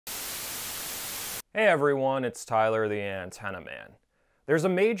Hey everyone, it's Tyler the Antenna Man. There's a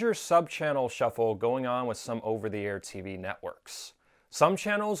major sub-channel shuffle going on with some over-the-air TV networks. Some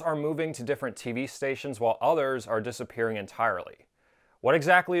channels are moving to different TV stations while others are disappearing entirely. What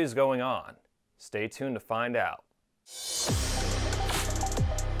exactly is going on? Stay tuned to find out.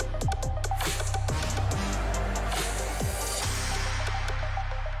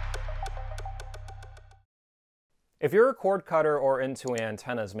 If you're a cord cutter or into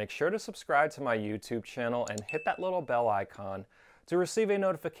antennas, make sure to subscribe to my YouTube channel and hit that little bell icon to receive a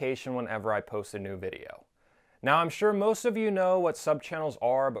notification whenever I post a new video. Now, I'm sure most of you know what subchannels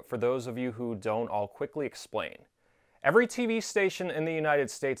are, but for those of you who don't, I'll quickly explain. Every TV station in the United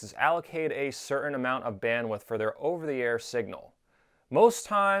States is allocated a certain amount of bandwidth for their over-the-air signal. Most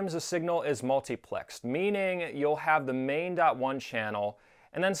times, the signal is multiplexed, meaning you'll have the main .1 channel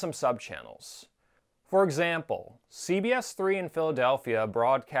and then some subchannels. For example, CBS 3 in Philadelphia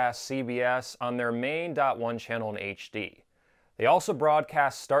broadcasts CBS on their main .1 channel in HD. They also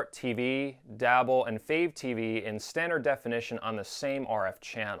broadcast Start TV, Dabble, and Fave TV in standard definition on the same RF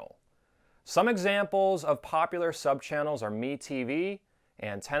channel. Some examples of popular subchannels are MeTV,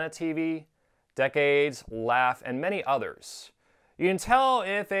 Antenna TV, Decades, Laff, and many others. You can tell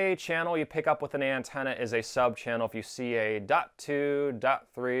if a channel you pick up with an antenna is a subchannel if you see a .2,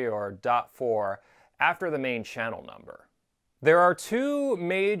 .3, or .4 after the main channel number. There are two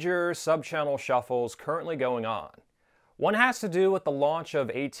major subchannel shuffles currently going on. One has to do with the launch of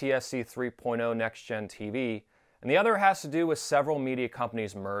ATSC 3.0 Next Gen TV, and the other has to do with several media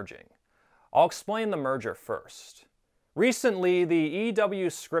companies merging. I'll explain the merger first. Recently, the EW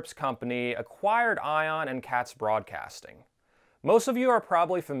Scripps company acquired ION and Katz Broadcasting. Most of you are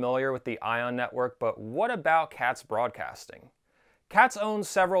probably familiar with the ION network, but what about Katz Broadcasting? Katz owns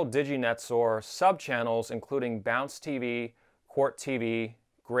several diginets or subchannels including Bounce TV, Court TV,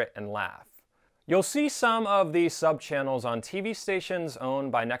 Grit, and Laff. You'll see some of these subchannels on TV stations owned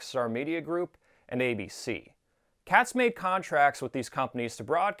by Nexstar Media Group and ABC. Katz made contracts with these companies to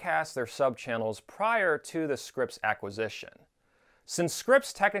broadcast their subchannels prior to the Scripps acquisition. Since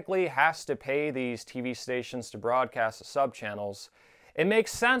Scripps technically has to pay these TV stations to broadcast the subchannels, it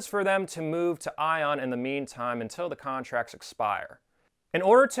makes sense for them to move to ION in the meantime until the contracts expire. In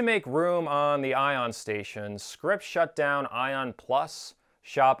order to make room on the ION stations, Scripps shut down ION Plus,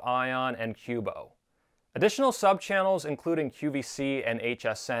 Shop ION, and Cubo. Additional subchannels including QVC and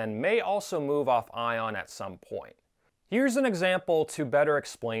HSN may also move off ION at some point. Here's an example to better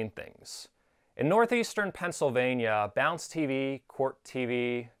explain things. In northeastern Pennsylvania, Bounce TV, Court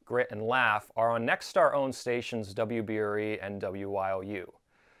TV, Grit, and Laff are on Nexstar-owned stations WBRE and WYOU.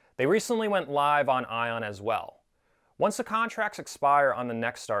 They recently went live on ION as well. Once the contracts expire on the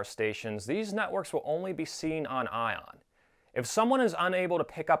Nexstar stations, these networks will only be seen on ION. If someone is unable to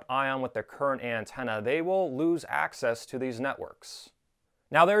pick up ION with their current antenna, they will lose access to these networks.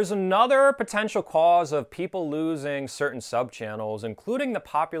 Now, there's another potential cause of people losing certain subchannels, including the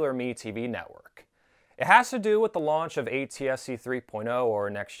popular MeTV network. It has to do with the launch of ATSC 3.0 or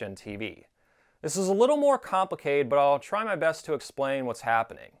Next Gen TV. This is a little more complicated, but I'll try my best to explain what's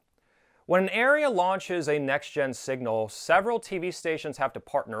happening. When an area launches a Next Gen signal, several TV stations have to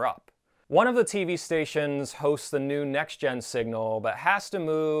partner up. One of the TV stations hosts the new Next Gen signal, but has to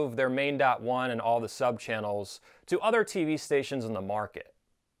move their main .1 and all the subchannels to other TV stations in the market.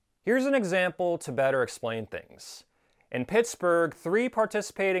 Here's an example to better explain things. In Pittsburgh, 3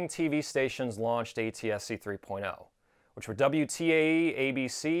 participating TV stations launched ATSC 3.0, which were WTAE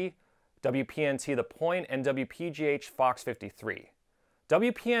ABC, WPNT The Point, and WPGH Fox 53.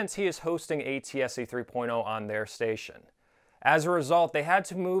 WPNT is hosting ATSC 3.0 on their station. As a result, they had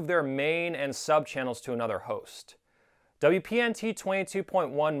to move their main and subchannels to another host. WPNT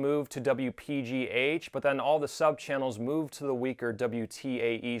 22.1 moved to WPGH, but then all the subchannels moved to the weaker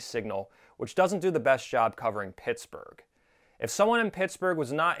WTAE signal, which doesn't do the best job covering Pittsburgh. If someone in Pittsburgh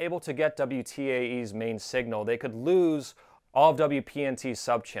was not able to get WTAE's main signal, they could lose all of WPNT's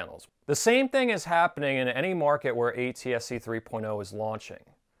subchannels. The same thing is happening in any market where ATSC 3.0 is launching.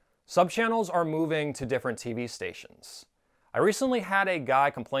 Subchannels are moving to different TV stations. I recently had a guy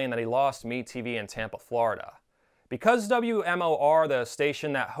complain that he lost MeTV in Tampa, Florida. Because WMOR, the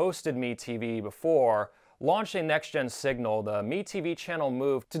station that hosted MeTV before, launched a next-gen signal, the MeTV channel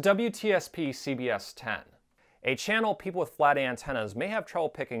moved to WTSP CBS 10, a channel people with flat antennas may have trouble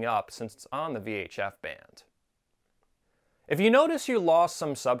picking up since it's on the VHF band. If you notice you lost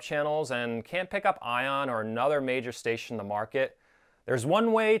some subchannels and can't pick up ION or another major station in the market, there's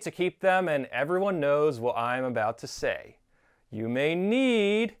one way to keep them, and everyone knows what I'm about to say. You may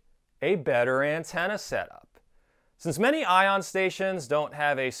need a better antenna setup. Since many ION stations don't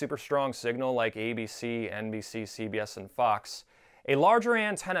have a super strong signal like ABC, NBC, CBS, and Fox, a larger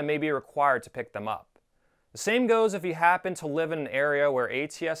antenna may be required to pick them up. The same goes if you happen to live in an area where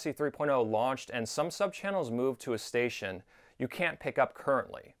ATSC 3.0 launched and some subchannels moved to a station you can't pick up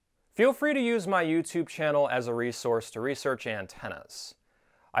currently. Feel free to use my YouTube channel as a resource to research antennas.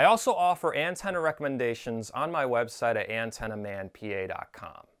 I also offer antenna recommendations on my website at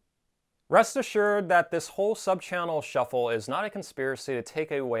antennamanpa.com. Rest assured that this whole subchannel shuffle is not a conspiracy to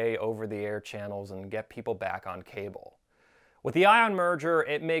take away over-the-air channels and get people back on cable. With the ION merger,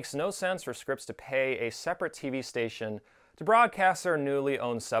 it makes no sense for Scripps to pay a separate TV station to broadcast their newly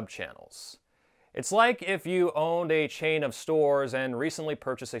owned subchannels. It's like if you owned a chain of stores and recently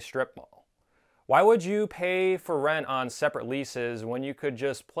purchased a strip mall. Why would you pay for rent on separate leases when you could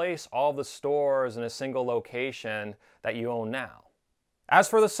just place all the stores in a single location that you own now? As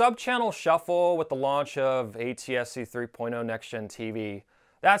for the subchannel shuffle with the launch of ATSC 3.0 Next Gen TV,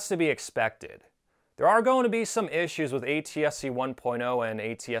 that's to be expected. There are going to be some issues with ATSC 1.0 and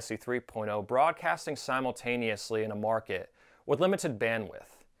ATSC 3.0 broadcasting simultaneously in a market with limited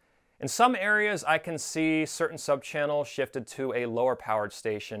bandwidth. In some areas, I can see certain subchannels shifted to a lower powered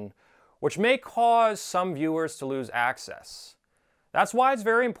station, which may cause some viewers to lose access. That's why it's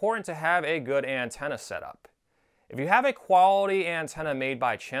very important to have a good antenna setup. If you have a quality antenna made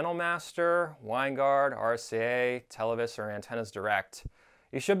by Channel Master, Winegard, RCA, Televis, or Antennas Direct,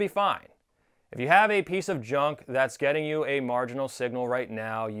 you should be fine. If you have a piece of junk that's getting you a marginal signal right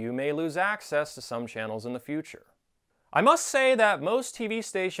now, you may lose access to some channels in the future. I must say that most TV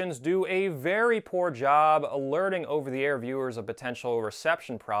stations do a very poor job alerting over-the-air viewers of potential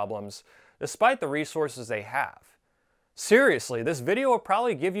reception problems, despite the resources they have. Seriously, this video will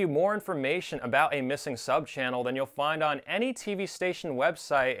probably give you more information about a missing subchannel than you'll find on any TV station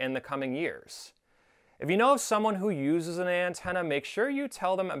website in the coming years. If you know of someone who uses an antenna, make sure you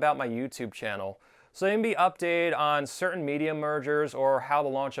tell them about my YouTube channel so they can be updated on certain media mergers or how the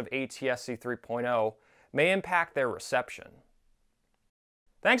launch of ATSC 3.0 may impact their reception.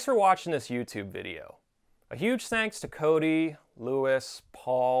 Thanks for watching this YouTube video. A huge thanks to Cody, Lewis,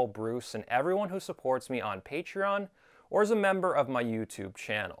 Paul, Bruce, and everyone who supports me on Patreon or as a member of my YouTube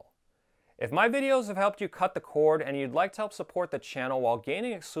channel. If my videos have helped you cut the cord and you'd like to help support the channel while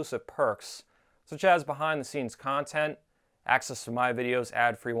gaining exclusive perks, such as behind-the-scenes content, access to my videos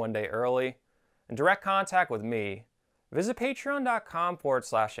ad-free 1 day early, and direct contact with me, visit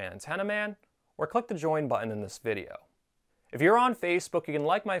patreon.com/antennaman or click the join button in this video. If you're on Facebook, you can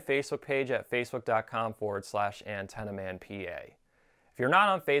like my Facebook page at facebook.com/antennamanpa. If you're not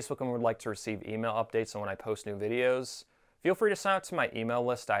on Facebook and would like to receive email updates on when I post new videos, feel free to sign up to my email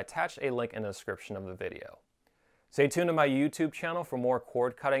list. I attached a link in the description of the video. Stay tuned to my YouTube channel for more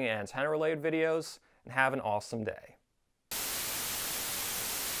cord cutting and antenna related videos, and have an awesome day.